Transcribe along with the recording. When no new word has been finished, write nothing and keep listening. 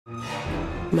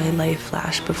My life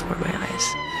flashed before my eyes.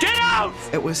 Get out!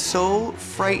 It was so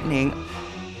frightening.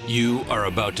 You are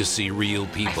about to see real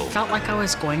people. I felt like I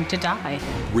was going to die.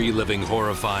 Reliving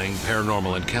horrifying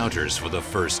paranormal encounters for the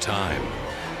first time.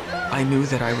 I knew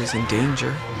that I was in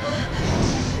danger.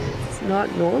 It's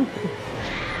not normal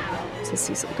to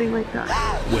see something like that.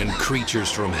 When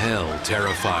creatures from hell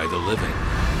terrify the living.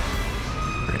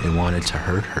 It wanted to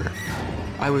hurt her.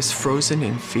 I was frozen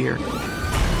in fear.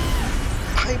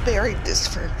 I buried this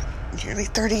for nearly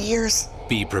 30 years.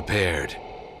 Be prepared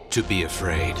to be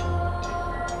afraid.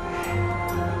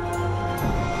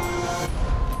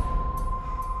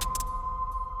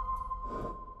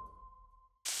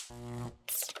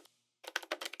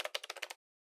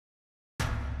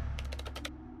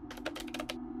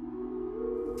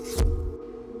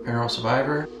 Paranormal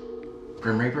Survivor,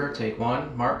 Grim Reaper, take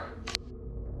one, Mark.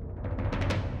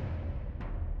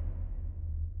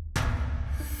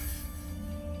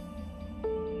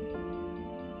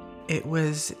 It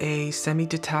was a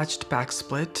semi-detached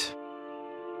backsplit.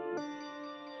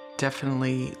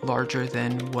 Definitely larger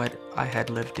than what I had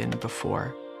lived in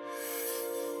before.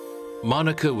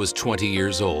 Monica was 20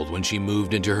 years old when she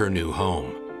moved into her new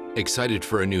home, excited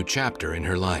for a new chapter in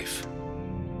her life.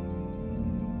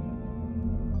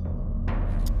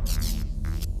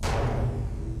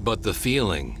 But the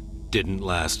feeling didn't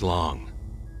last long.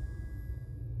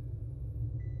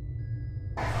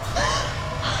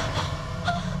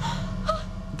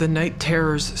 The night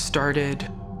terrors started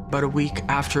about a week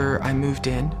after I moved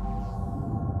in.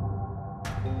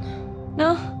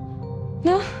 No.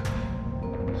 No.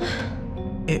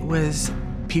 It was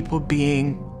people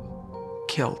being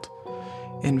killed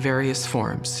in various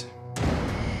forms.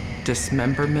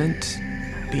 Dismemberment,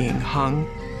 being hung,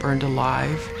 burned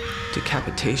alive,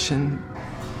 decapitation.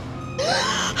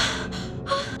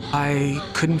 I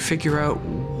couldn't figure out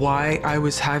why I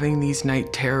was having these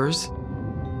night terrors.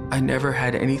 I never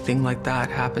had anything like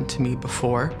that happen to me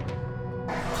before.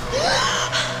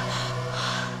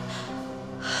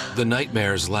 The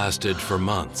nightmares lasted for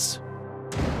months.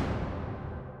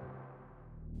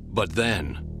 But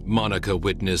then, Monica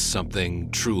witnessed something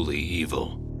truly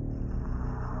evil.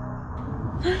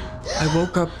 I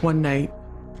woke up one night.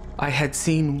 I had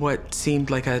seen what seemed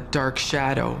like a dark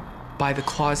shadow by the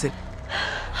closet.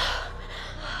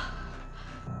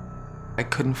 I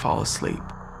couldn't fall asleep.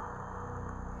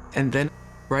 And then,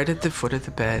 right at the foot of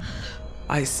the bed,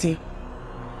 I see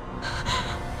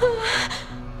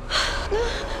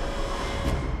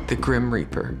the Grim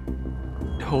Reaper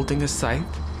holding a scythe.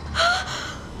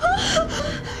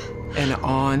 And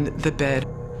on the bed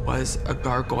was a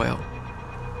gargoyle,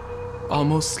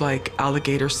 almost like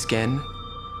alligator skin.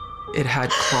 It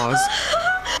had claws.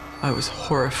 I was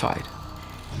horrified.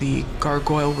 The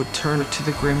gargoyle would turn to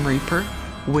the Grim Reaper,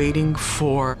 waiting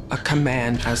for a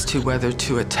command as to whether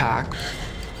to attack.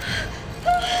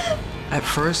 At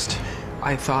first,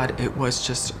 I thought it was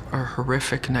just a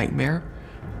horrific nightmare,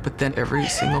 but then every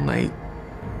single night,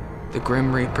 the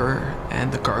Grim Reaper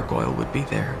and the gargoyle would be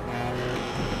there,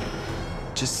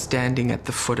 just standing at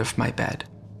the foot of my bed.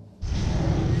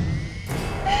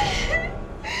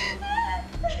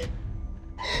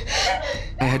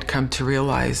 I had come to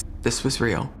realize this was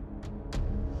real.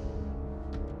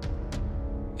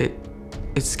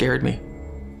 It scared me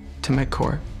to my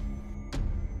core.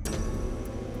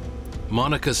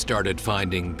 Monica started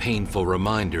finding painful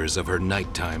reminders of her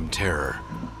nighttime terror.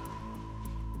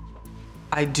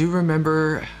 I do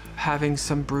remember having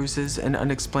some bruises and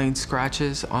unexplained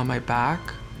scratches on my back.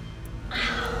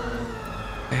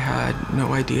 I had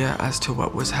no idea as to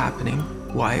what was happening,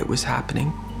 why it was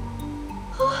happening.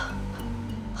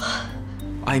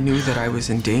 I knew that I was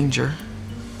in danger.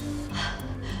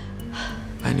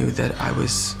 I knew that I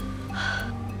was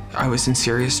in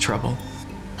serious trouble.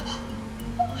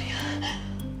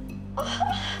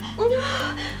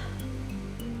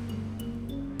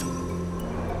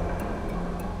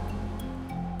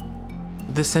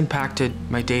 This impacted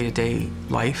my day-to-day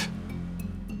life.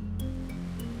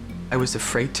 I was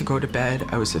afraid to go to bed.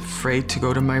 I was afraid to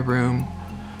go to my room.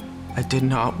 I did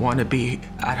not want to be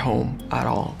at home at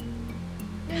all.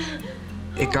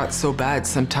 It got so bad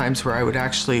sometimes where I would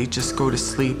actually just go to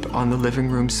sleep on the living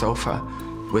room sofa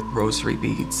with rosary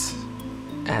beads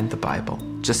and the Bible,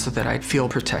 just so that I'd feel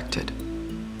protected.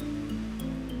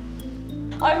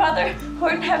 Our Father, who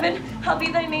art in heaven, hallowed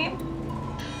be thy name.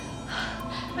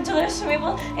 Until from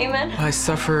evil, amen. I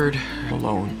suffered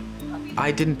alone.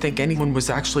 I didn't think anyone was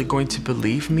actually going to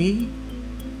believe me.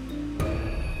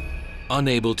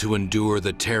 Unable to endure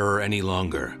the terror any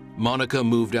longer, Monica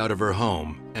moved out of her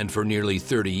home, and for nearly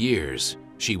 30 years,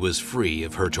 she was free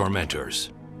of her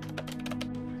tormentors.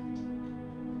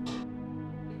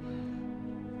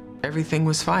 everything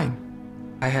was fine.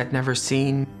 I had never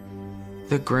seen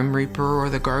the Grim Reaper or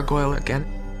the gargoyle again.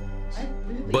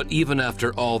 But even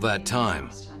after all that time,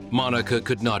 Monica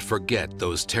could not forget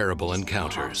those terrible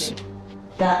encounters.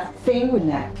 That thing with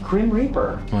that Grim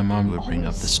Reaper. My mom would bring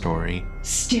up the story.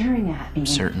 Staring at me.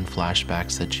 Certain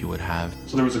flashbacks that she would have.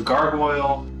 So there was a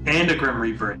gargoyle and a Grim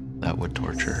Reaper. That would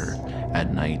torture her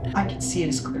at night. I could see it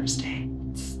as clear as day.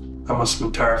 That must have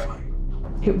been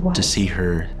terrifying. It was. To see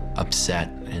her upset,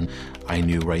 and I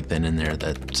knew right then and there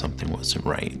that something wasn't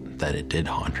right, that it did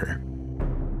haunt her.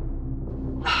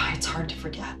 It's hard to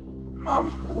forget.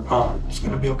 Mom, it's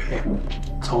gonna be okay.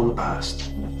 It's all in the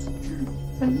past.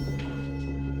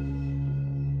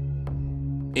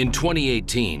 In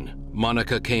 2018,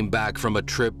 Monica came back from a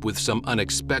trip with some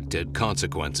unexpected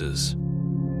consequences.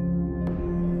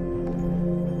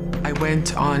 I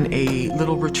went on a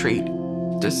little retreat,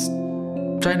 just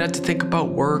trying not to think about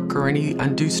work or any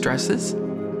undue stresses.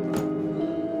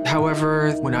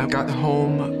 However, when I got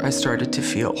home, I started to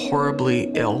feel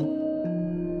horribly ill,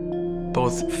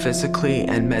 both physically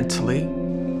and mentally.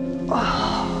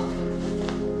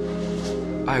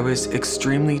 I was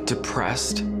extremely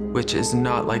depressed, which is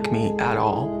not like me at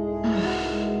all.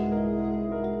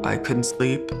 I couldn't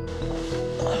sleep,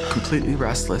 completely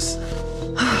restless.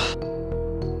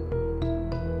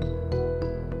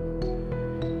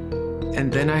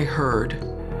 And then I heard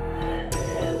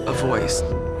a voice,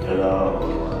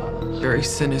 very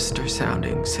sinister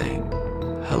sounding, saying,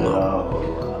 "Hello."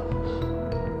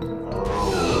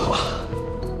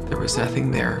 There was nothing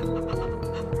there.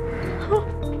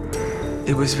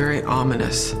 It was very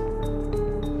ominous.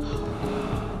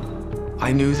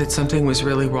 I knew that something was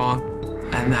really wrong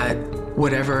and that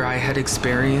whatever I had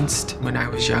experienced when I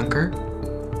was younger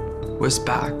was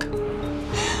back.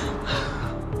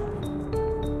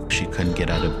 She couldn't get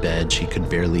out of bed, she could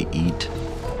barely eat.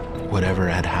 Whatever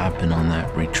had happened on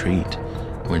that retreat,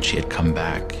 when she had come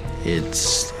back,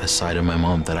 it's a side of my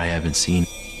mom that I haven't seen.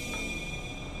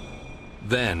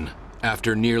 Then,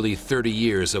 after nearly 30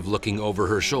 years of looking over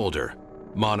her shoulder,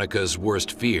 Monica's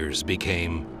worst fears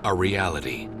became a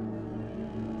reality.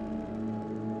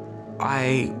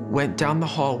 I went down the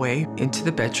hallway into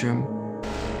the bedroom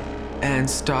and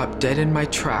stopped dead in my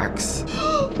tracks.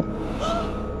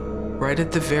 Right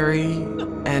at the very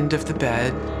end of the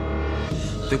bed,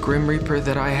 the Grim Reaper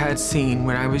that I had seen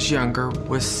when I was younger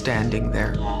was standing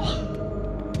there.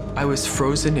 I was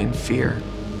frozen in fear.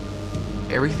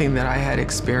 Everything that I had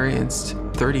experienced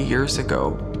 30 years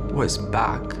ago was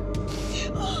back.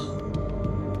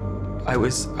 I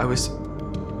was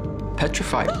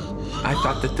petrified. I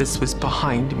thought that this was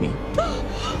behind me.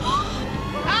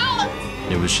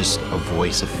 It was just a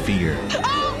voice of fear.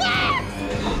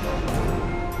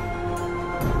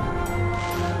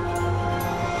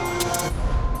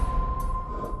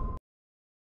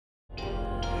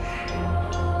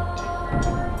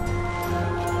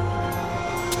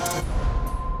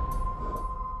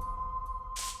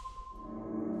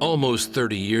 Almost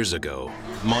 30 years ago,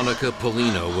 Monica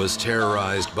Polino was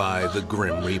terrorized by the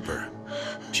Grim Reaper.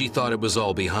 She thought it was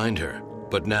all behind her,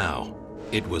 but now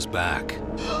it was back.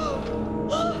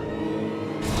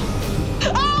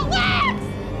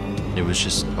 It was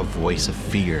just a voice of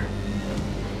fear.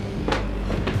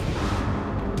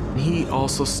 He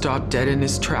also stopped dead in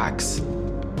his tracks.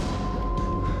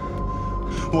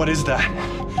 What is that?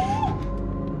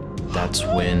 That's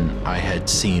when I had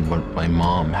seen what my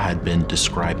mom had been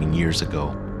describing years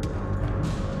ago.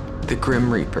 The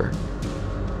Grim Reaper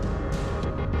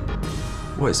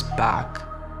was back.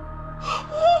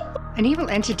 An evil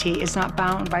entity is not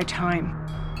bound by time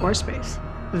or space.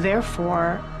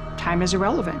 Therefore, time is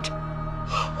irrelevant.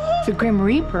 The Grim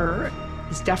Reaper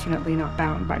is definitely not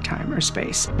bound by time or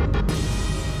space.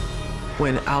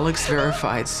 When Alex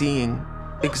verified seeing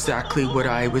exactly what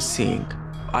I was seeing,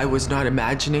 I was not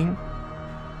imagining,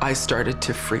 I started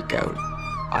to freak out.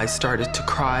 I started to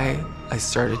cry. I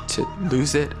started to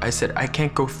lose it. I said, I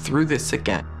can't go through this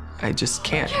again. I just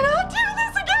can't. I cannot do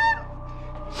this again!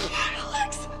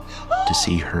 Alex! To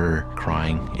see her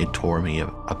crying, it tore me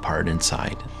apart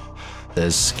inside.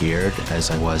 As scared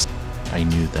as I was, I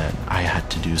knew that I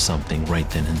had to do something right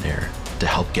then and there to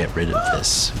help get rid of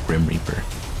this Grim Reaper.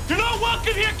 You're not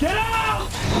welcome here! Get out!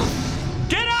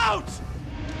 Get out!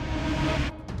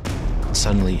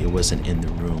 Suddenly, it wasn't in the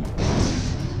room.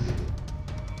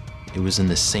 It was in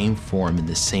the same form, in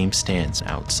the same stance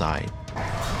outside.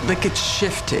 Like it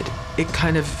shifted. It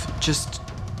kind of just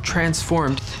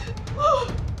transformed.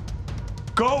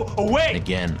 Go away! And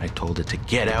again, I told it to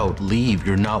get out, leave,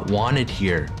 you're not wanted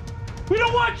here. We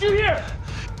don't want you here!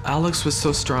 Alex was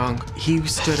so strong. He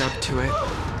stood up to it.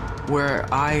 Where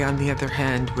I, on the other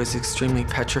hand, was extremely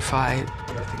petrified.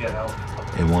 You have to get out.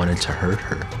 It wanted to hurt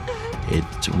her.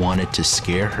 It wanted to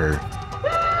scare her.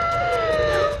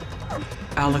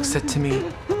 Alex said to me,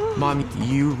 "Mom,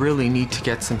 you really need to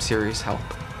get some serious help.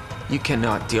 You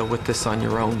cannot deal with this on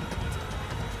your own."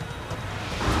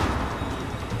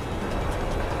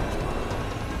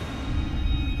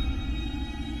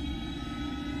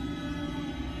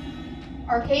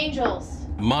 Archangels,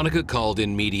 Monica called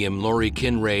in medium Lori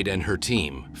Kinraid and her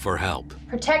team for help.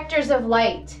 protectors of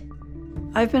light,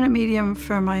 I've been a medium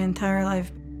for my entire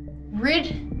life.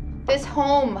 rid this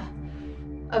home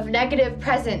of negative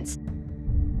presence.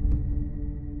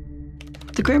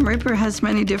 The Grim Reaper has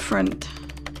many different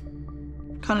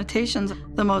connotations.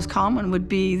 The most common would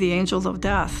be the angel of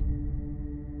death.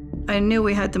 I knew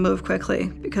we had to move quickly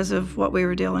because of what we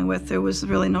were dealing with. There was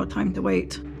really no time to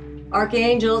wait.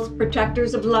 Archangels,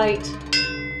 protectors of light.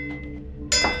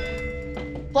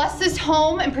 Bless this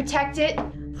home and protect it.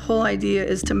 The whole idea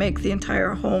is to make the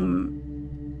entire home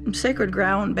sacred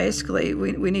ground, basically.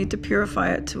 We need to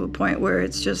purify it to a point where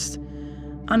it's just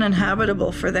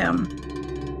uninhabitable for them.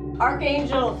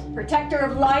 Archangels, protector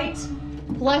of light.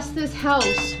 Bless this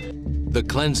house. The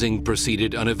cleansing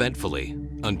proceeded uneventfully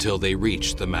until they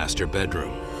reached the master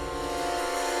bedroom.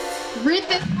 Rid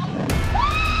this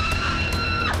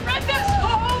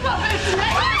home of its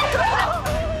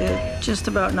negative. It just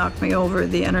about knocked me over.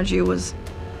 The energy was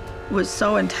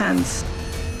so intense.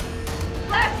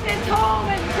 Bless this home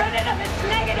and rid it of its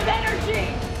negative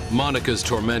energy. Monica's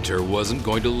tormentor wasn't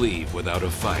going to leave without a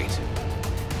fight.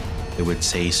 It would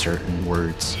say certain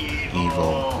words: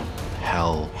 evil,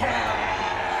 hell,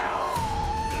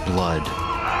 blood.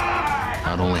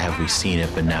 Not only have we seen it,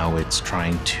 but now it's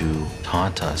trying to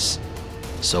taunt us,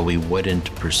 so we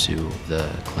wouldn't pursue the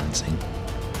cleansing.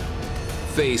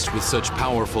 Faced with such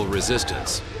powerful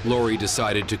resistance, Lori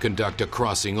decided to conduct a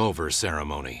crossing over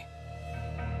ceremony.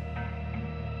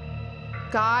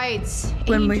 Guides,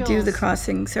 When we do angels, the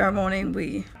crossing ceremony,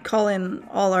 we call in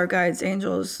all our guides,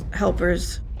 angels,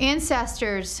 helpers.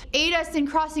 ancestors, aid us in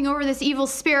crossing over this evil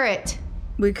spirit.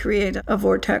 We create a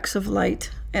vortex of light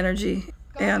energy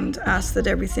and ask that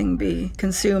everything be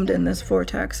consumed in this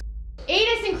vortex. Aid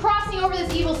us in crossing over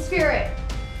this evil spirit.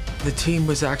 The team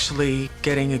was actually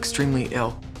getting extremely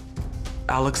ill.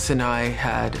 Alex and I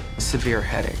had severe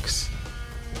headaches.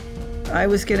 I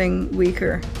was getting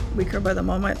weaker by the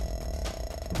moment.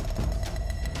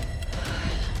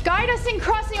 Guide us in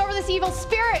crossing over this evil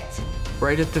spirit.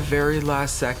 Right at the very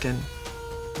last second,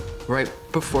 right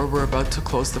before we're about to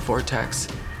close the vortex,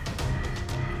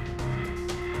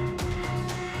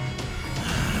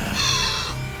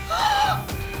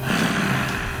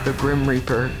 the Grim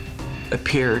Reaper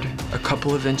appeared a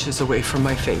couple of inches away from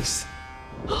my face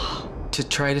to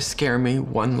try to scare me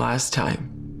one last time.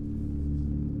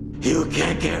 You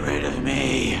can't get rid of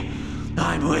me.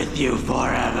 I'm with you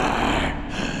forever.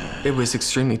 It was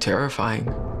extremely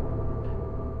terrifying.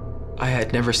 I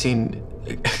had never seen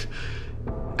it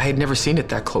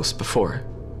that close before.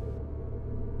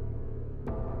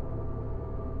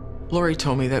 Lori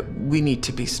told me that we need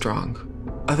to be strong.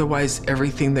 Otherwise,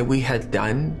 everything that we had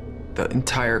done, the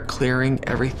entire clearing,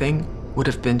 everything, would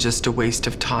have been just a waste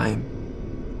of time.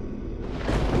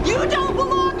 You don't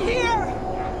belong here!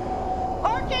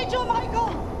 Archangel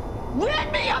Michael,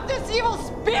 rid me of this evil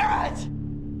spirit!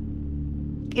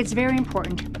 It's very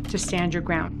important to stand your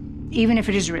ground, even if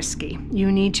it is risky. You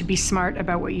need to be smart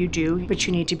about what you do, but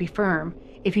you need to be firm.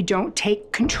 If you don't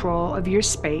take control of your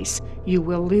space, you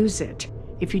will lose it.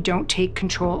 If you don't take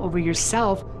control over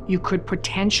yourself, you could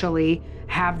potentially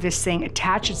have this thing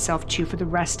attach itself to you for the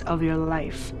rest of your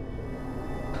life.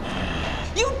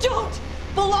 You don't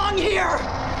belong here!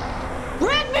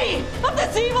 Rid me of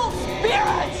this evil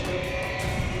spirit!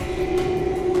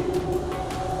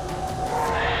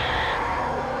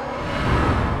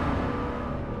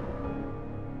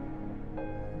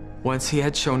 Once he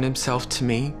had shown himself to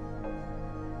me,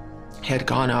 he had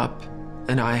gone up,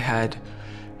 and I had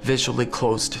visually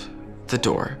closed the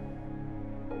door.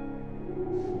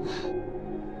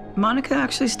 Monica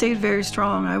actually stayed very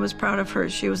strong. I was proud of her.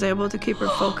 She was able to keep her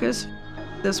focus.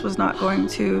 This was not going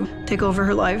to take over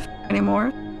her life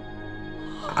anymore.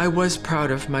 I was proud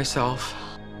of myself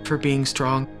for being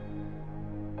strong.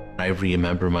 I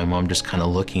remember my mom just kind of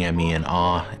looking at me in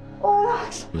awe.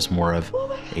 It was more of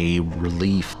a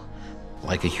relief,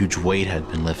 like a huge weight had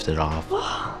been lifted off.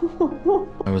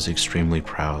 I was extremely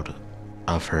proud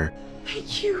of her.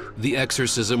 Thank you. The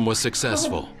exorcism was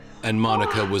successful, and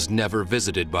Monica was never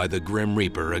visited by the Grim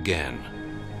Reaper again.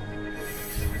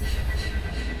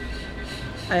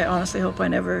 I honestly hope I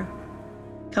never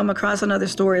come across another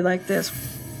story like this.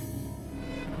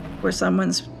 where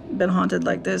someone's been haunted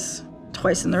like this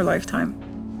twice in their lifetime.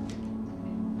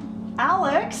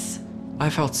 Alex! I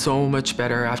felt so much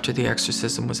better after the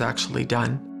exorcism was actually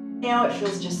done. Now it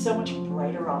feels just so much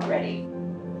brighter already.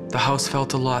 The house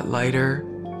felt a lot lighter.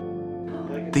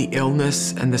 The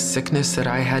illness and the sickness that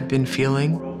I had been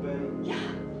feeling,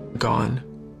 gone.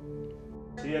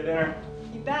 See you at dinner.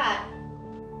 You bet.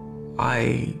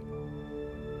 I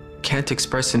can't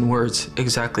express in words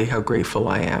exactly how grateful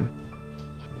I am.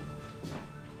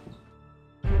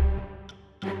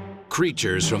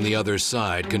 Creatures from the other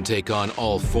side can take on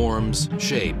all forms,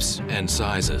 shapes, and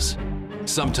sizes.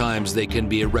 Sometimes they can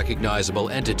be a recognizable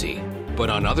entity, but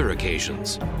on other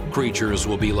occasions, creatures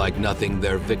will be like nothing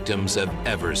their victims have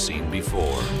ever seen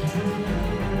before.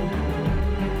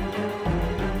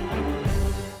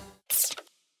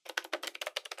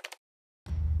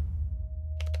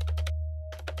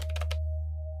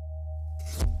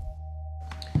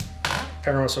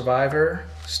 Paranormal Survivor,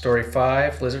 Story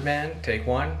 5, Lizard Man, Take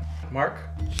 1. Mark?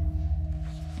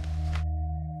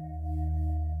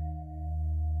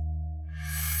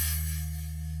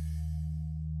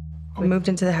 We moved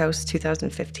into the house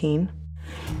 2015.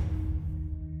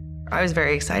 I was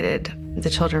very excited. The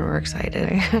children were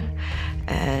excited.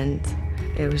 And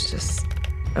it was just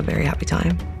a very happy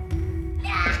time.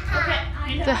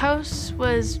 The house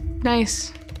was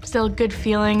nice. Still a good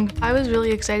feeling. I was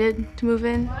really excited to move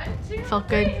in. Felt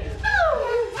good.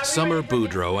 Summer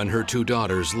Boudreau and her 2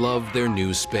 daughters loved their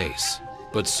new space,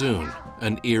 but soon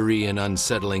an eerie and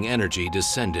unsettling energy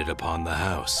descended upon the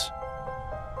house.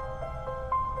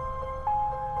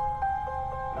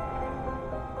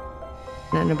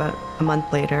 And then about a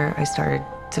month later, I started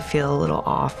to feel a little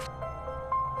off.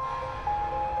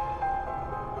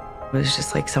 It was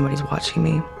just like somebody's watching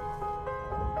me.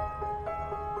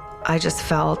 I just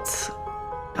felt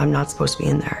I'm not supposed to be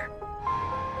in there.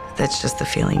 That's just the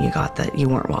feeling you got, that you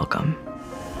weren't welcome.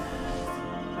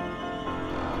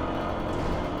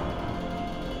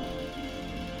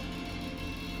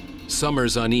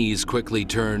 Summer's unease quickly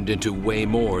turned into way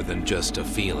more than just a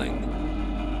feeling.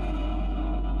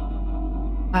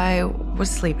 I was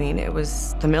sleeping. It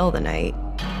was the middle of the night.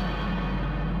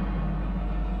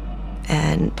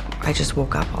 And I just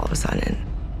woke up all of a sudden.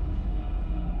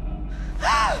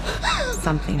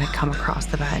 Something had come across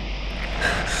the bed.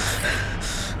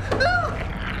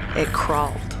 It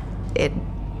crawled. It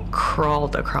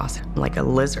crawled across it like a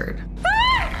lizard.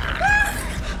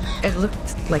 It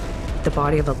looked like the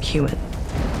body of a human,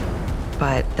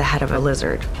 but the head of a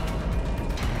lizard.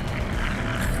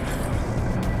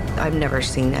 I've never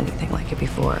seen anything like it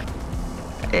before.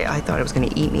 I thought it was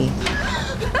gonna eat me.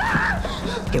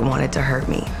 It wanted to hurt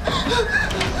me.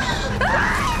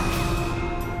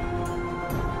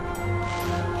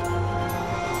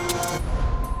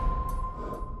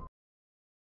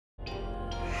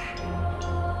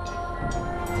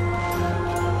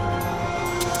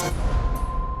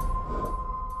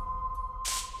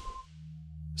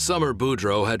 Summer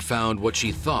Boudreau had found what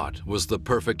she thought was the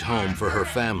perfect home for her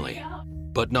family.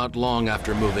 But not long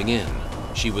after moving in,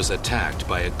 she was attacked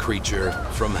by a creature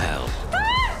from hell.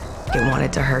 It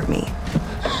wanted to hurt me.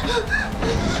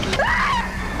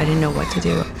 I didn't know what to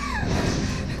do.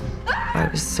 I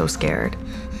was so scared.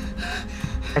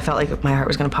 I felt like my heart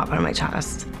was gonna pop out of my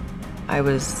chest. I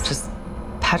was just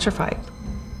petrified.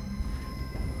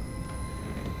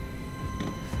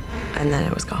 And then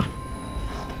it was gone.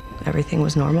 Everything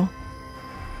was normal.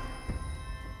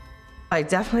 I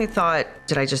definitely thought,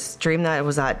 did I just dream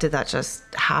that? Did that just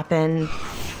happen?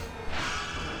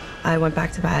 I went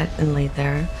back to bed and laid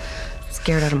there,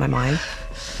 scared out of my mind.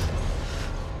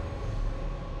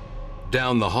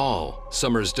 Down the hall,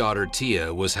 Summer's daughter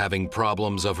Tia was having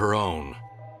problems of her own.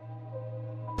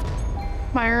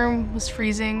 My room was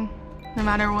freezing. No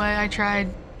matter what I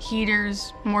tried,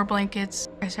 heaters, more blankets.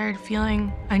 I started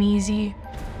feeling uneasy.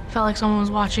 Felt like someone was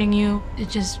watching you. It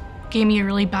just gave me a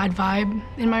really bad vibe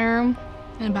in my room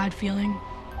and a bad feeling.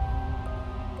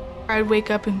 I'd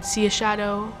wake up and see a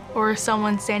shadow or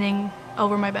someone standing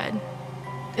over my bed.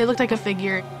 It looked like a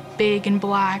figure, big and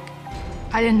black.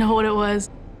 I didn't know what it was.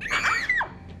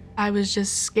 I was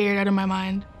just scared out of my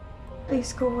mind.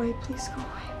 Please go away, please go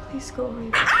away, please go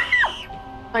away.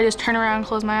 I just turned around and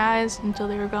closed my eyes until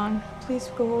they were gone. Please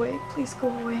go away, please go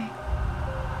away.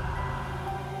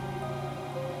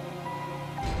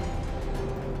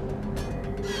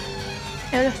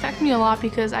 It would affect me a lot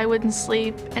because I wouldn't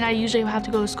sleep and I usually would have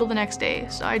to go to school the next day,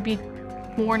 so I'd be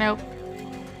worn out.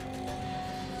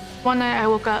 One night I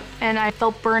woke up and I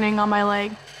felt burning on my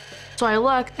leg. So I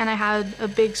looked and I had a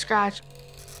big scratch.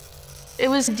 It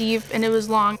was deep and it was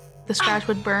long. The scratch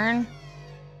would burn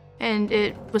and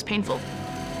it was painful.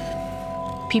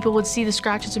 People would see the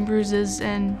scratches and bruises,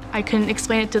 and I couldn't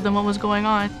explain it to them what was going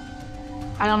on.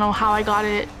 I don't know how I got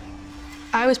it.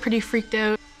 I was pretty freaked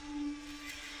out.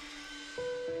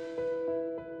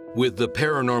 With the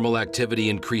paranormal activity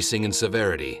increasing in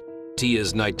severity,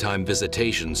 Tia's nighttime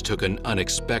visitations took an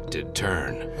unexpected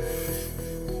turn.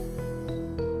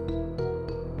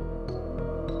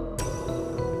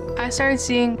 I started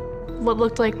seeing what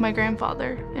looked like my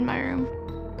grandfather in my room.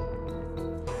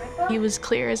 He was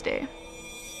clear as day.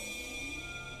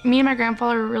 Me and my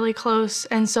grandfather were really close,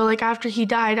 and so like after he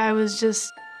died, I was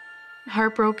just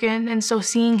heartbroken, and so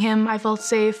seeing him, I felt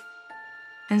safe,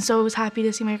 and so I was happy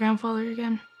to see my grandfather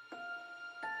again.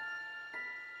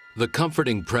 The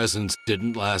comforting presence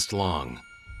didn't last long.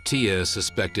 Tia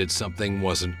suspected something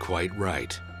wasn't quite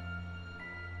right.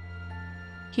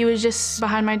 He was just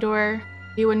behind my door.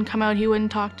 He wouldn't come out, he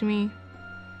wouldn't talk to me.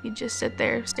 He'd just sit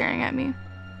there staring at me.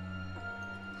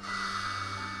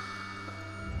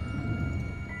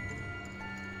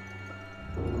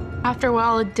 After a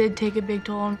while, it did take a big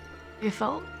toll on me. It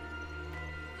felt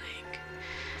like,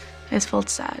 I just felt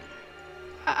sad.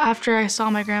 After I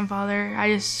saw my grandfather,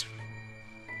 I just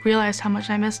realized how much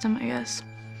I missed him, I guess.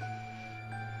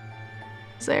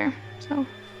 He was there, so,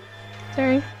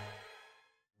 sorry.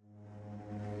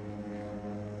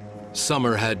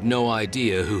 Summer had no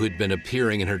idea who had been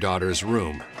appearing in her daughter's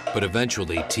room, but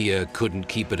eventually Tia couldn't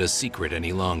keep it a secret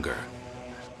any longer.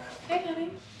 Hey,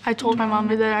 honey. I told my mom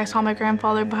that I saw my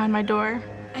grandfather behind my door.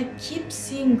 I keep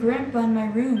seeing Grandpa in my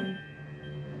room.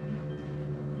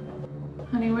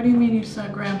 Honey, what do you mean you saw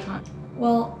Grandpa?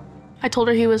 Well, I told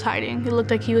her he was hiding. It looked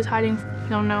like he was hiding. I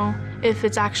don't know if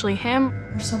it's actually him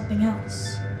or something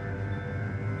else.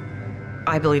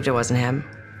 I believed it wasn't him.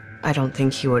 I don't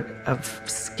think he would have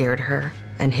scared her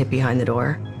and hid behind the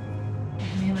door.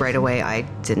 Right away, I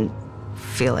didn't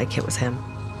feel like it was him.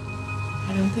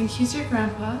 I don't think he's your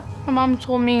grandpa. My mom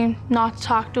told me not to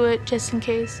talk to it just in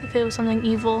case if it was something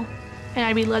evil, and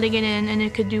I'd be letting it in and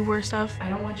it could do worse stuff. I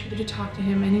don't want you to talk to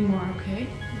him anymore, okay?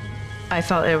 I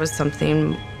felt it was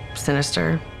something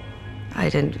sinister. I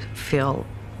didn't feel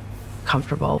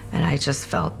comfortable, and I just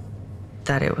felt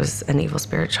that it was an evil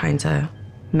spirit trying to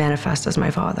manifest as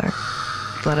my father.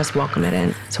 Let us welcome it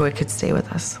in so it could stay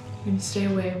with us. You can stay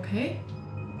away, okay?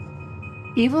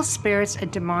 Evil spirits and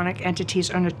demonic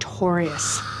entities are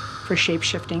notorious for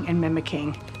shape-shifting and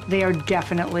mimicking. They are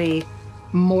definitely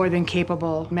more than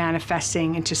capable of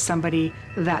manifesting into somebody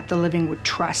that the living would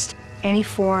trust. Any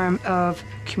form of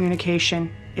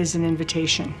communication is an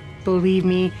invitation. Believe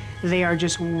me, they are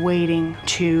just waiting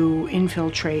to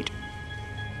infiltrate.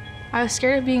 I was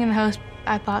scared of being in the house.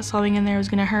 I thought something in there was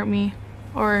gonna hurt me,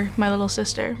 or my little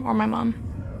sister, or my mom.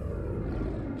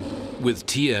 With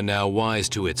Tia now wise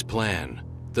to its plan,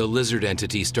 the lizard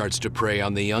entity starts to prey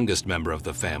on the youngest member of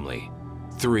the family,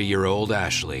 3-year-old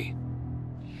Ashley.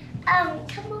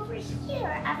 Come over here.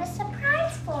 I have a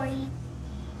surprise for you.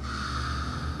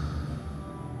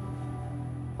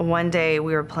 One day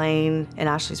we were playing in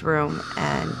Ashley's room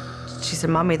and she said,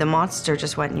 "Mommy, the monster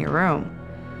just went in your room."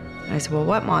 And I said, "Well,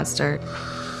 what monster?"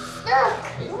 Look!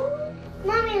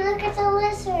 Mommy, look at the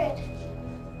lizard.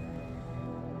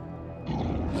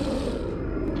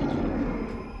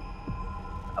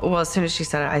 Well, as soon as she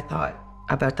said it, I thought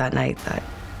about that night that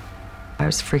I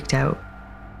was freaked out.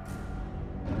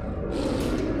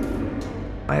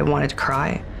 I wanted to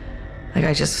cry. Like,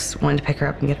 I just wanted to pick her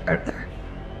up and get her out of there.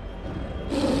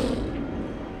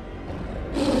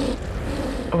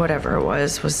 Whatever it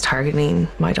was targeting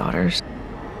my daughters.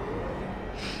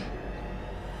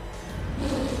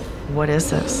 What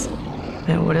is this?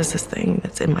 You know, what is this thing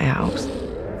that's in my house?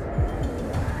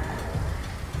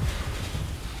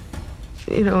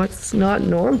 You know, it's not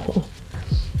normal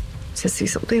to see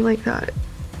something like that.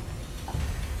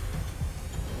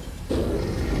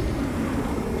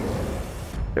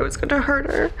 It was gonna hurt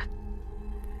her.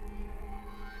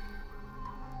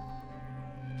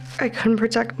 I couldn't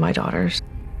protect my daughters.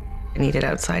 I needed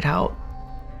outside help.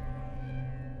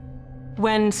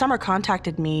 When Summer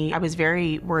contacted me, I was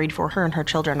very worried for her and her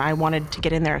children. I wanted to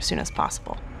get in there as soon as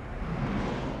possible.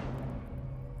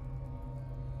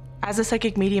 As a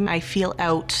psychic medium, I feel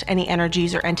out any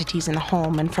energies or entities in the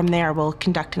home, and from there, we'll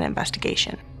conduct an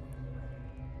investigation.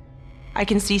 I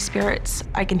can see spirits,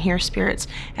 I can hear spirits,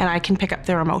 and I can pick up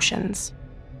their emotions.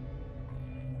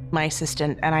 My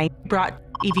assistant and I brought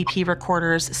EVP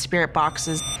recorders, spirit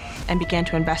boxes, and began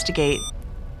to investigate.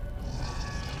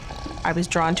 I was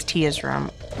drawn to Tia's room.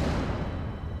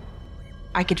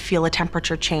 I could feel a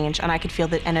temperature change, and I could feel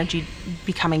the energy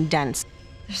becoming dense.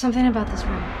 There's something about this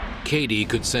room. Katie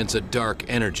could sense a dark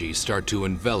energy start to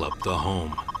envelop the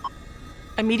home.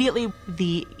 Immediately,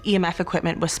 the EMF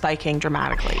equipment was spiking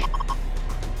dramatically.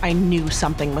 I knew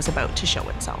something was about to show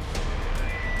itself.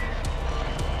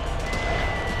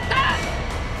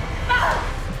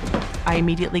 I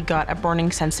immediately got a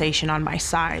burning sensation on my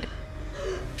side.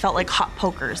 Felt like hot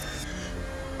pokers.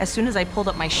 As soon as I pulled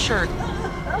up my shirt,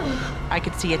 I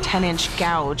could see a 10-inch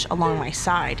gouge along my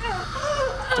side.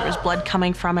 There was blood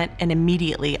coming from it, and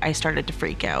immediately I started to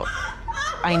freak out.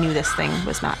 I knew this thing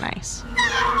was not nice.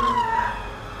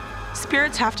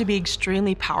 Spirits have to be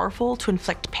extremely powerful to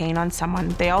inflict pain on someone.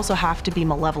 They also have to be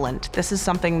malevolent. This is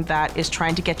something that is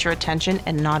trying to get your attention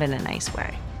and not in a nice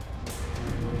way.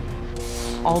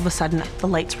 All of a sudden, the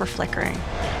lights were flickering.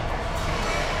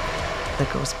 The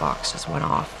ghost box just went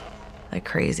off like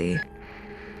crazy.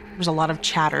 There was a lot of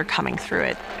chatter coming through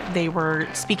it. They were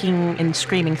speaking and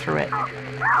screaming through it.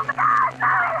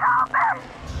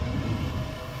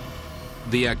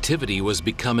 The activity was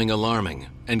becoming alarming,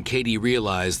 and Katie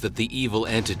realized that the evil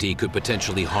entity could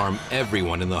potentially harm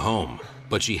everyone in the home,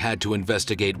 but she had to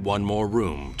investigate one more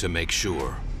room to make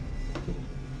sure.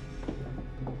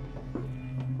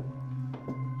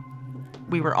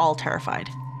 We were all terrified.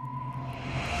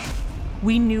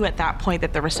 We knew at that point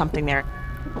that there was something there.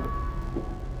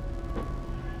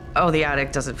 Oh, the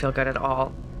attic doesn't feel good at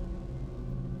all.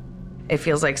 It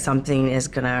feels like something is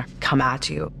gonna come at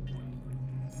you.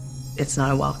 It's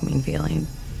not a welcoming feeling.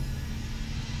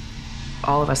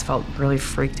 All of us felt really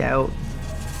freaked out.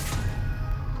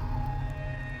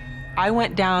 I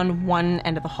went down one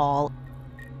end of the hall.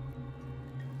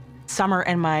 Summer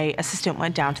and my assistant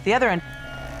went down to the other end.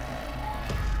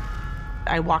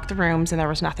 I walked the rooms and there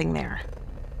was nothing there.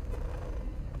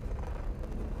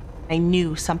 I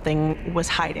knew something was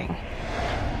hiding.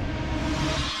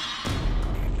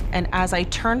 And as I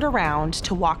turned around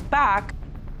to walk back,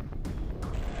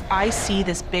 I see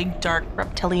this big, dark,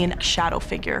 reptilian shadow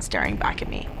figure staring back at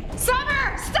me.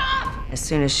 Summer, stop! As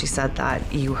soon as she said that,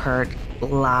 you heard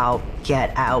loud,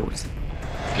 "Get out."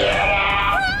 Get out!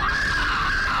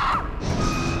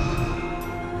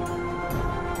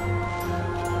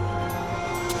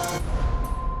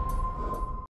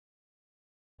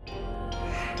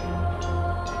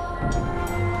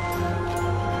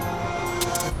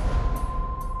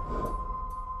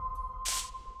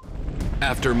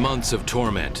 After months of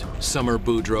torment, Summer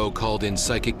Boudreau called in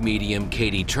psychic medium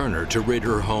Katie Turner to rid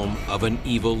her home of an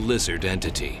evil lizard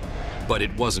entity. But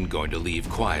it wasn't going to leave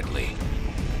quietly.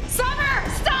 Summer,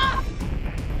 stop!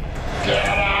 Get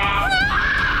out!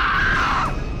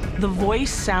 The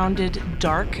voice sounded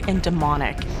dark and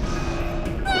demonic.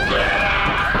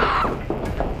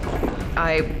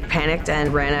 I panicked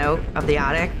and ran out of the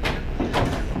attic.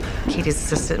 Katie's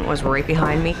assistant was right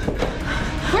behind me.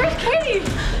 Where's Katie?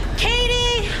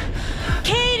 Katie!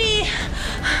 Katie!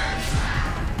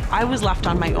 I was left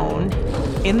on my own,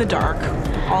 in the dark.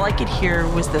 All I could hear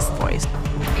was this voice.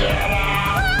 Get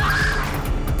out!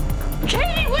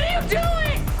 Katie, what are you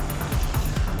doing?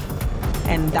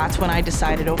 And that's when I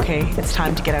decided, okay, it's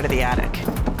time to get out of the attic.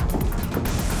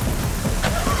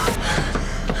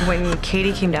 When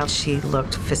Katie came down, she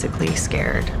looked physically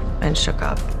scared and shook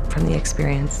up from the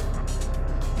experience.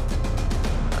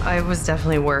 I was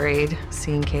definitely worried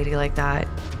seeing Katie like that.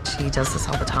 She does this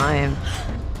all the time.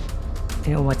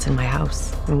 You know, what's in my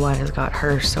house and what has got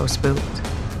her so spooked?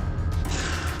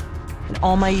 In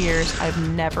all my years, I've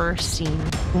never seen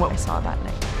what I saw that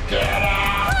night. Get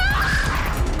out!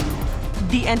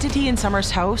 The entity in Summer's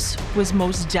house was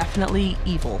most definitely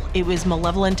evil. It was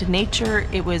malevolent in nature.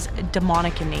 It was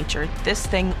demonic in nature. This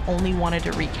thing only wanted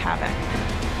to wreak havoc.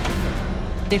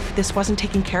 If this wasn't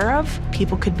taken care of,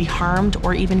 people could be harmed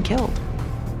or even killed.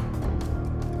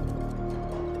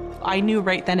 I knew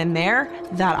right then and there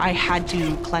that I had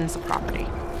to cleanse the property.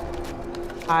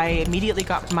 I immediately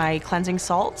got my cleansing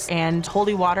salts and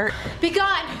holy water. Be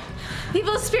gone!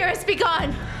 Evil spirits, be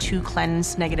gone! To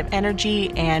cleanse negative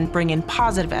energy and bring in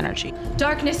positive energy.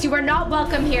 Darkness, you are not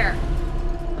welcome here.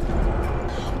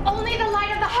 Only the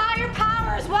light of the higher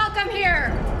power is welcome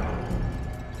here.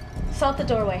 Salt the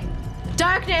doorway.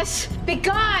 Darkness, be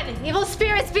gone! Evil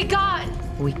spirits, be gone!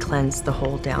 We cleansed the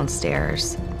whole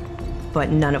downstairs, but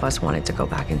none of us wanted to go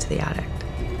back into the attic.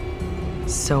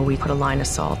 So we put a line of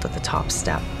salt at the top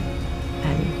step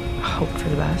and hoped for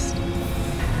the best.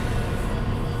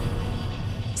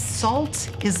 Salt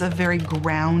is a very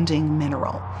grounding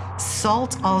mineral.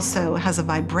 Salt also has a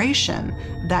vibration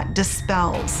that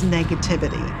dispels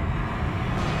negativity.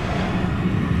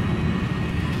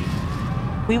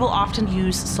 We will often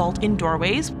use salt in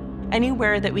doorways,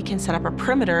 anywhere that we can set up a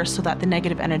perimeter so that the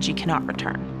negative energy cannot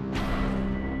return.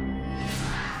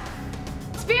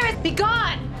 Spirits, be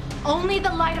gone! Only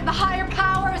the light of the higher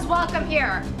power is welcome. welcome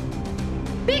here.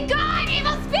 Be gone,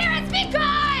 evil spirits, be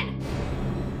gone!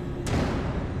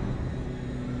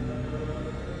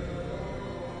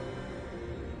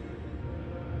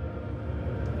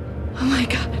 Oh my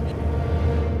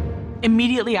God.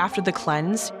 Immediately after the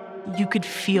cleanse, you could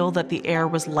feel that the air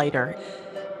was lighter.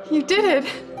 You did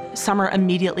it. Summer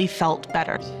immediately felt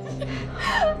better.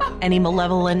 Any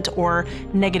malevolent or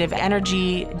negative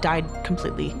energy died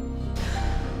completely.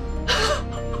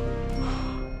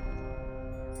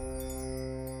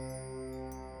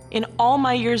 In all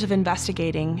my years of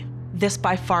investigating, this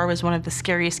by far was one of the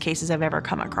scariest cases I've ever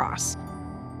come across.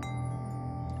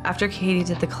 After Katie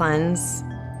did the cleanse,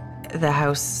 the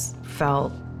house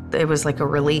felt, it was like a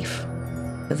relief.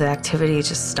 The activity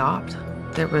just stopped.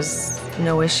 There was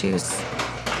no issues.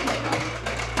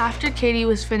 After Katie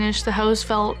was finished, the house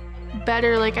felt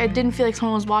better. Like, I didn't feel like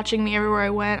someone was watching me everywhere I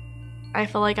went. I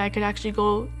felt like I could actually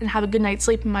go and have a good night's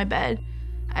sleep in my bed.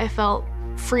 I felt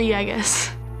free, I guess.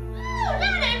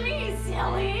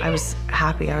 I was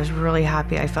happy. I was really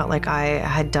happy. I felt like I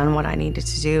had done what I needed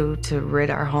to do to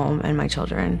rid our home and my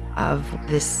children of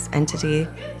this entity.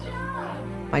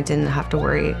 I didn't have to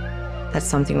worry that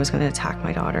something was going to attack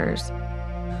my daughters.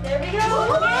 There we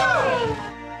go.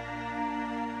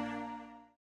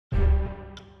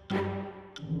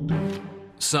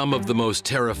 Some of the most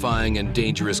terrifying and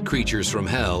dangerous creatures from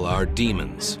hell are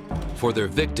demons. For their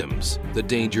victims, the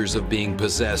dangers of being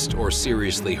possessed or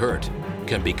seriously hurt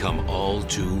can become all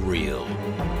too real.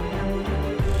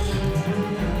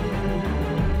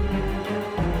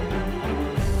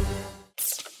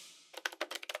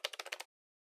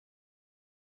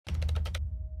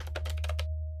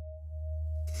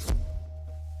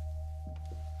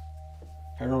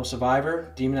 Paranormal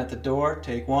Survivor, Demon at the Door,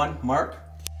 take one. Mark.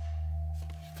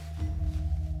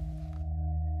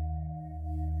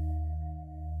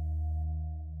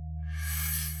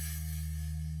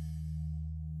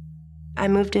 I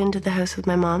moved into the house with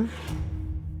my mom.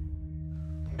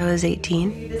 I was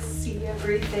 18. You just see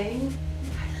everything.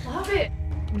 I love it.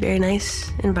 Very nice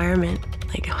environment,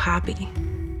 like happy.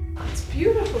 It's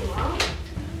beautiful, Mom.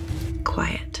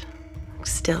 Quiet,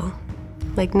 still,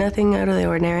 like nothing out of the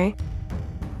ordinary.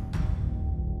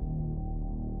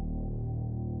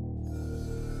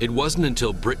 It wasn't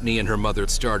until Brittany and her mother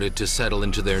started to settle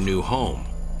into their new home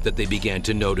that they began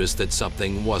to notice that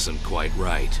something wasn't quite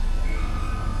right.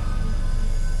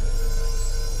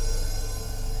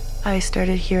 I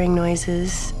started hearing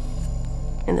noises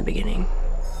in the beginning.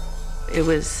 It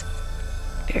was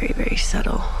very, very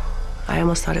subtle. I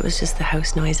almost thought it was just the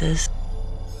house noises.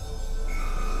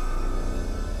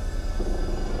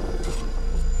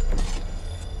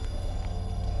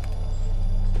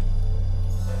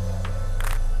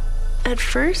 At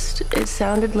first, it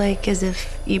sounded like as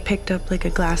if you picked up like a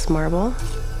glass marble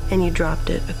and you dropped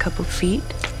it a couple feet,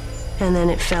 and then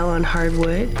it fell on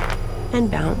hardwood and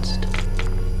bounced.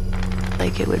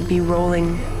 Like it would be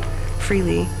rolling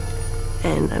freely,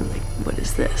 and I'm like, what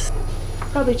is this?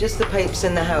 Probably just the pipes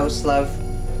in the house, love.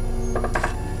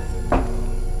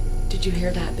 Did you hear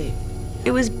that, babe?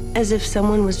 It was as if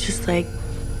someone was just like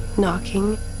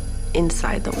knocking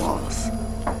inside the walls.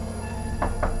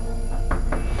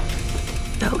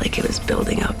 Felt like it was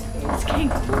building up.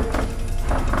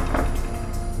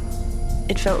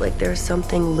 It felt like there was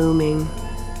something looming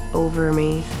over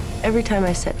me every time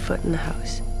I set foot in the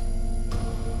house.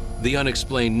 The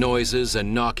unexplained noises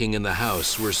and knocking in the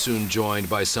house were soon joined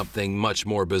by something much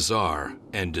more bizarre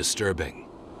and disturbing.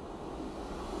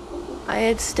 I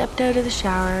had stepped out of the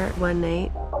shower one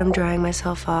night. I'm drying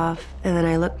myself off, and then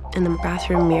I looked in the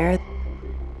bathroom mirror,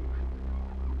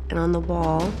 and on the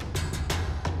wall,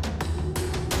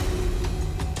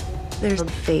 there's a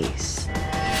face.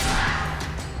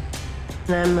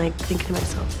 And I'm like thinking to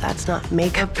myself, that's not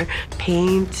makeup or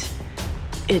paint.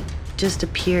 It just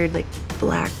appeared like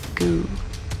black goo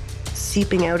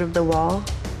seeping out of the wall.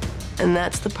 And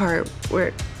that's the part where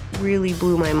it really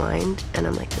blew my mind. And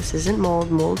I'm like, this isn't mold.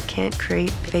 Mold can't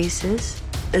create faces.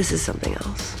 This is something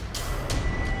else.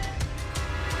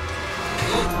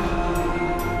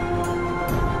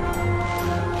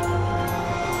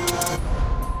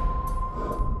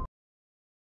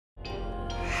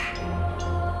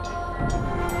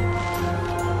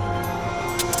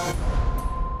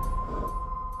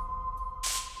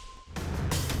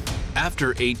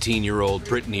 After 18-year-old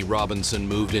Brittany Robinson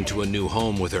moved into a new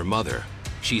home with her mother,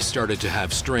 she started to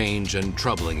have strange and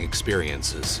troubling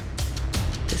experiences.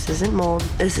 This isn't mold,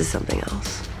 this is something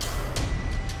else.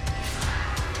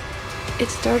 It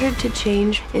started to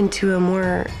change into a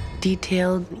more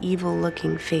detailed,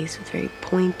 evil-looking face with very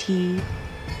pointy,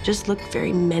 just looked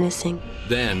very menacing.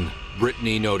 Then,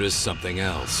 Brittany noticed something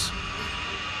else.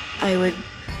 I would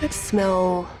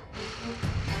smell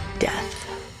death.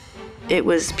 It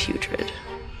was putrid.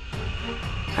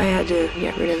 I had to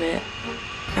get rid of it.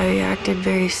 I reacted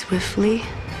very swiftly,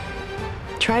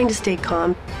 trying to stay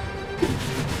calm.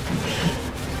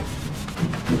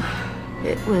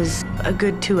 It was a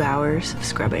good 2 hours of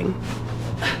scrubbing.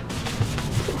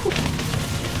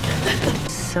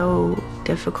 So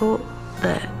difficult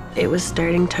that it was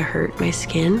starting to hurt my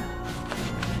skin.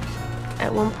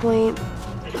 At one point,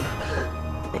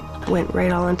 it went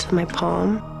right all into my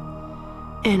palm,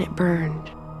 and it burned.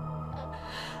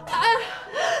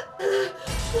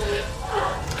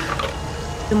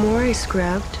 The more I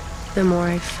scrubbed, the more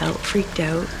I felt freaked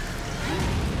out.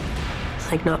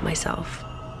 Like not myself.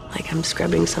 Like I'm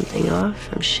scrubbing something off,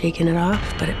 I'm shaking it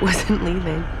off, but it wasn't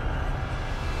leaving.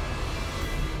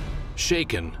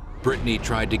 Shaken, Brittany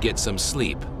tried to get some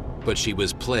sleep, but she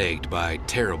was plagued by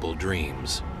terrible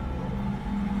dreams.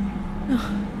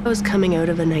 I was coming out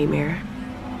of a nightmare,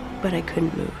 but I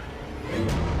couldn't move.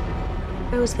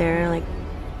 I was there, like,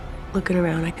 looking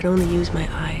around. I could only use my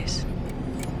eyes.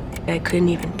 I couldn't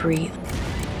even breathe.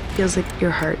 Feels like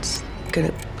your heart's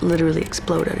gonna literally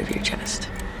explode out of your chest.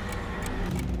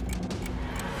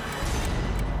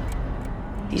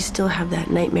 You still have that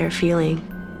nightmare feeling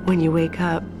when you wake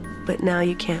up, but now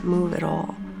you can't move at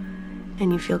all.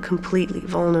 And you feel completely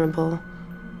vulnerable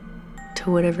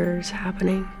to whatever's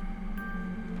happening.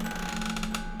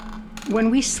 When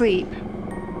we sleep,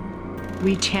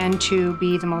 we tend to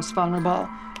be the most vulnerable.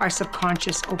 Our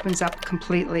subconscious opens up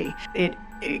completely. It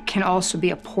can also be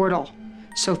a portal,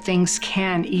 so things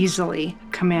can easily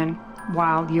come in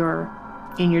while you're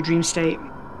in your dream state.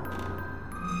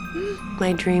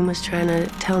 My dream was trying to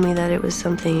tell me that it was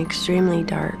something extremely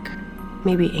dark,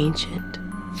 maybe ancient,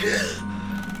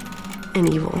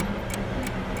 and evil.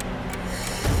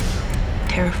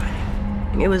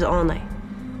 Terrifying. It was all night,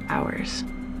 hours.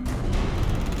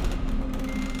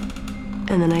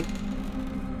 And then I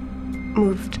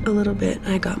moved a little bit.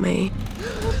 I got my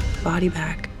body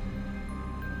back.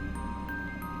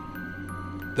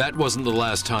 That wasn't the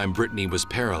last time Brittany was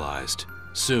paralyzed.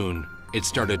 Soon, it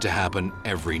started to happen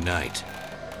every night.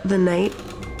 The night,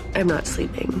 I'm not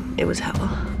sleeping. It was hell.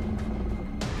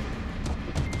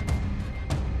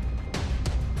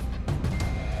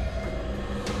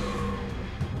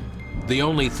 The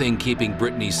only thing keeping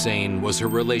Brittany sane was her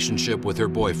relationship with her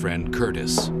boyfriend,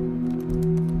 Curtis.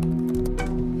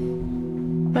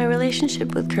 My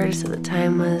relationship with Curtis at the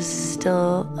time was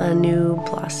still a new,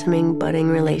 blossoming, budding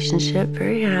relationship.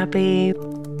 Very happy.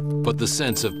 But the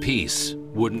sense of peace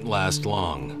wouldn't last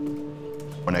long.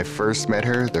 When I first met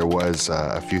her, there was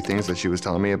a few things that she was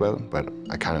telling me about, but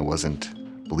I kind of wasn't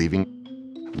believing.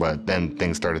 But then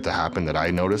things started to happen that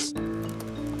I noticed.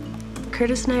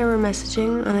 Curtis and I were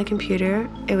messaging on the computer.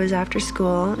 It was after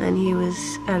school, and he was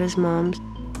at his mom's.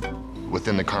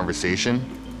 Within the conversation,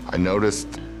 I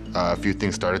noticed a few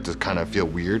things started to kind of feel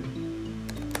weird.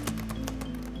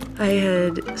 I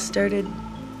had started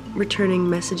returning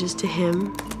messages to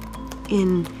him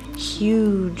in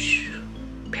huge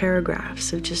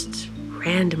paragraphs of just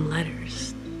random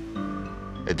letters.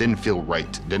 It didn't feel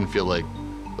right. It didn't feel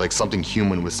like something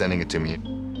human was sending it to me.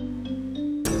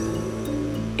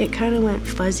 It kind of went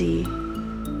fuzzy,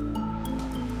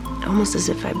 almost as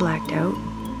if I blacked out.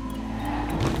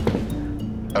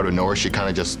 Out of nowhere, she kind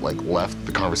of just like left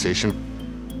the conversation.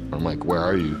 I'm like, where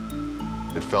are you?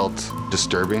 It felt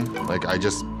disturbing. Like I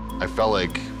felt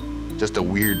like just a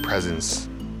weird presence.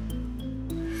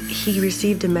 He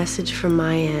received a message from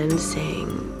my end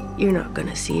saying, "You're not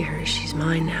gonna see her, she's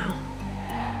mine now."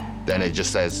 Then it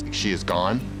just says, she is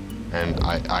gone, and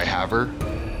I have her.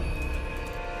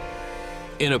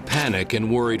 In a panic and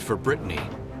worried for Brittany,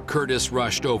 Curtis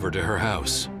rushed over to her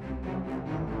house.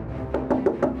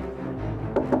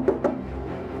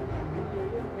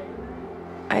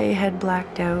 I had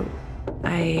blacked out.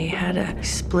 I had a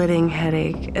splitting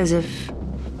headache, as if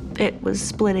it was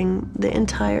splitting the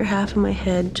entire half of my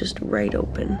head just right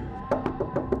open.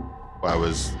 I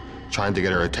was trying to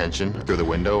get her attention through the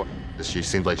window. She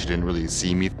seemed like she didn't really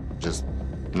see me, just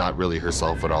not really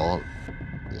herself at all.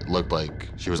 It looked like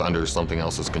she was under something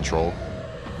else's control.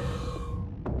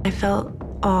 I felt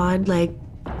odd, like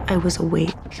I was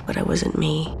awake, but I wasn't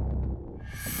me.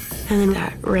 And then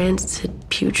that rancid,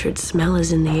 putrid smell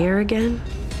is in the air again.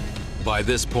 By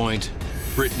this point,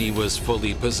 Brittany was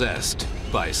fully possessed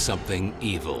by something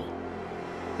evil.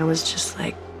 I was just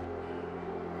like,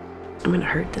 I'm gonna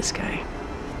hurt this guy.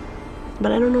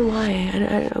 But I don't know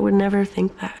why. I would never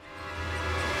think that.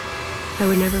 I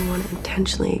would never want to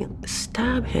intentionally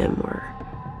stab him or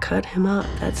cut him up.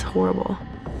 That's horrible.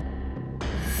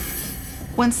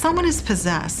 When someone is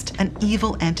possessed, an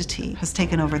evil entity has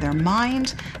taken over their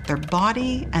mind, their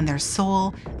body, and their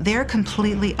soul. They're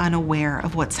completely unaware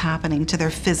of what's happening to their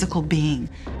physical being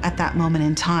at that moment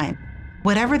in time.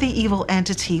 Whatever the evil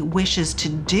entity wishes to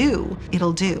do,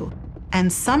 it'll do.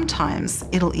 And sometimes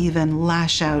it'll even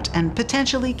lash out and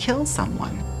potentially kill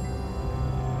someone.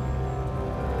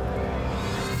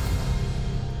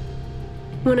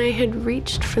 When I had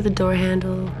reached for the door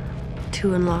handle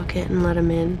to unlock it and let him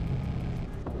in,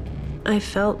 I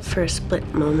felt for a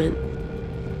split moment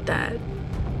that,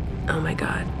 oh my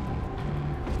God,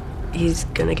 he's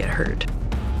gonna get hurt.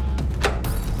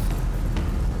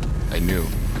 I knew,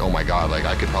 oh my God, like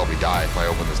I could probably die if I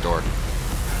opened this door.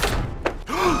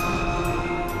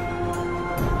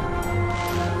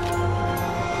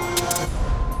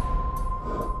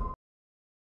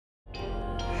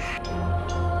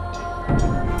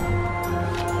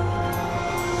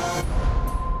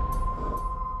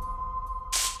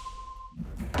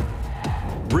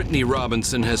 Brittany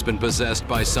Robinson has been possessed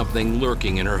by something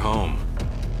lurking in her home.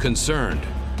 Concerned,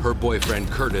 her boyfriend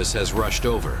Curtis has rushed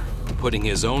over, putting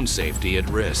his own safety at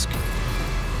risk.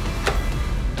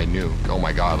 I knew, oh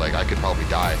my God, like I could probably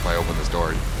die if I opened this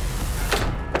door.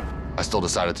 I still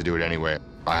decided to do it anyway.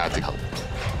 I had to help.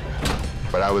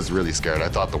 But I was really scared. I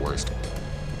thought the worst.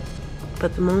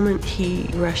 But the moment he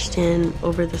rushed in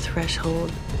over the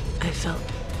threshold, I felt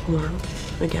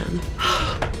warmth again.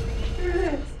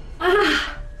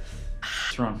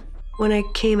 What's wrong? When I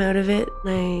came out of it,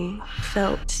 I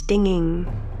felt stinging,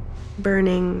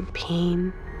 burning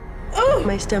pain.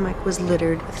 My stomach was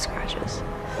littered with scratches.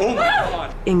 Oh my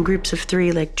God! In groups of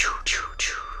 3, like choo, choo,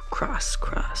 choo, cross,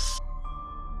 cross.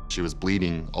 She was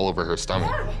bleeding all over her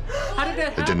stomach. How did that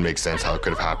happen? It didn't make sense how it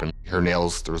could have happened. Her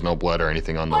nails, there was no blood or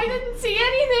anything on them. I didn't see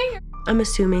anything. I'm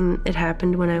assuming it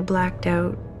happened when I blacked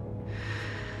out.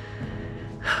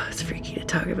 It's freaky to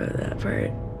talk about that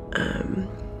part.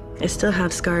 I still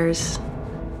have scars.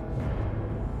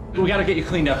 We gotta get you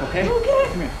cleaned up, okay? Okay.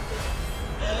 Come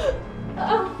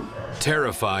here.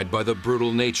 Terrified by the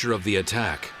brutal nature of the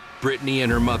attack, Brittany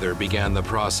and her mother began the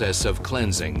process of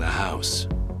cleansing the house.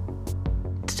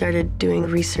 Started doing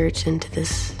research into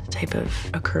this type of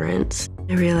occurrence.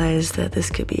 I realized that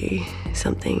this could be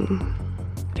something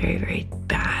very, very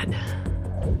bad.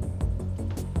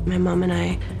 My mom and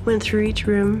I went through each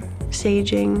room,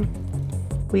 saging.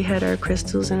 We had our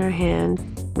crystals in our hand.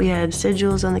 We had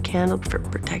sigils on the candle for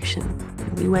protection.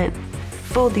 We went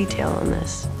full detail on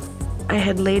this. I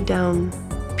had laid down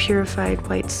purified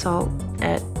white salt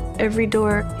at every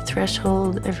door,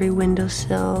 threshold, every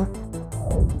windowsill.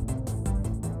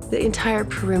 The entire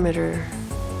perimeter.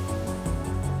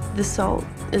 The salt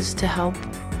is to help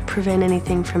prevent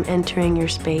anything from entering your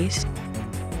space.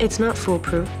 It's not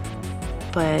foolproof,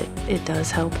 but it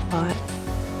does help a lot.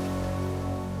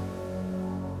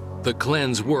 The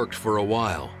cleanse worked for a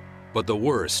while, but the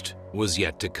worst was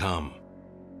yet to come.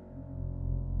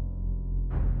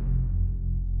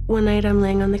 One night I'm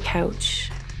laying on the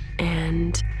couch,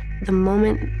 and the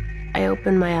moment I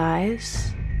open my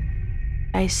eyes,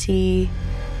 I see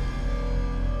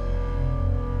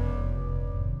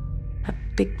a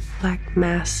big black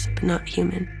mass, but not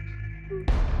human.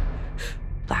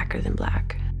 Blacker than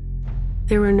black.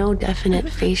 There were no definite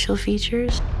facial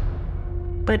features,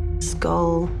 but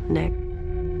skull, neck,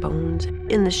 bones,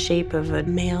 in the shape of a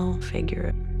male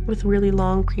figure with really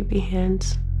long, creepy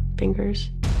hands,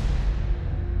 fingers.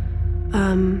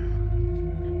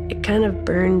 It kind of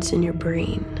burns in your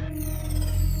brain.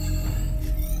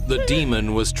 The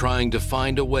demon was trying to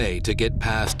find a way to get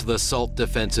past the salt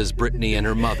defenses Brittany and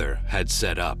her mother had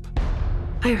set up.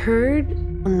 I heard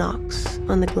knocks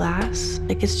on the glass,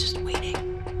 like it's just waiting,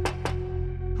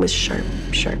 with sharp,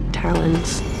 sharp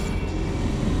talons.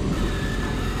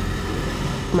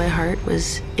 My heart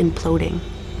was imploding.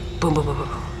 Boom, boom, boom, boom,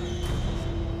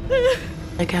 boom.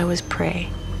 Like I was prey,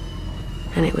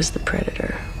 and it was the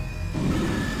predator.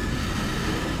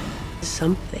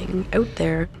 Something out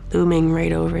there looming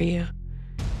right over you,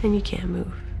 and you can't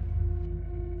move.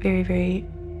 Very, very,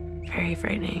 very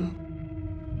frightening.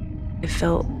 I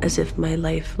felt as if my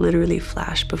life literally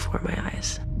flashed before my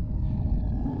eyes.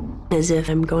 As if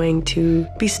I'm going to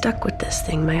be stuck with this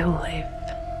thing my whole life.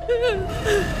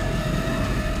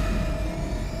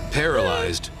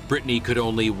 Paralyzed, Brittany could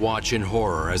only watch in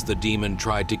horror as the demon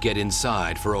tried to get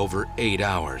inside for over 8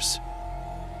 hours.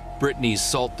 Brittany's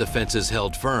salt defenses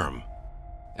held firm,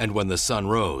 and when the sun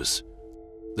rose,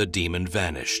 the demon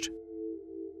vanished.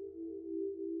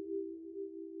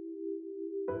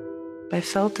 I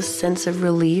felt a sense of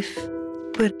relief,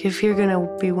 but if you're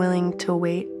gonna be willing to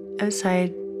wait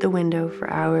outside the window for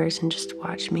hours and just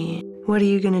watch me, What are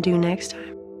you gonna do next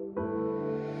time?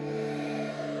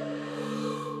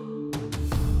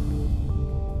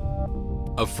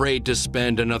 Afraid to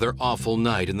spend another awful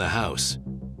night in the house,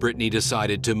 Brittany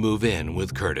decided to move in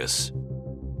with Curtis.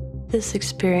 This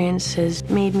experience has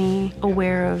made me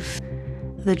aware of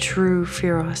the true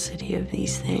ferocity of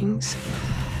these things.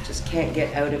 Just can't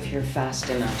get out of here fast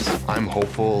enough. I'm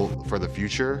hopeful for the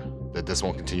future that this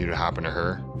won't continue to happen to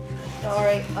her. All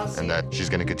right, I'll see. And that she's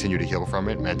gonna continue to heal from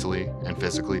it mentally and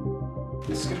physically.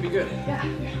 This is gonna be good. Yeah.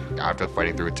 After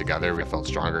fighting through it together, we felt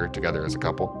stronger together as a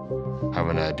couple,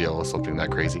 having to deal with something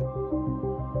that crazy.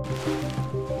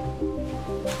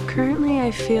 Currently,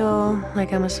 I feel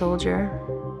like I'm a soldier,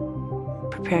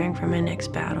 preparing for my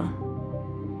next battle.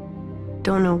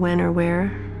 Don't know when or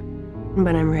where,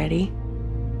 but I'm ready.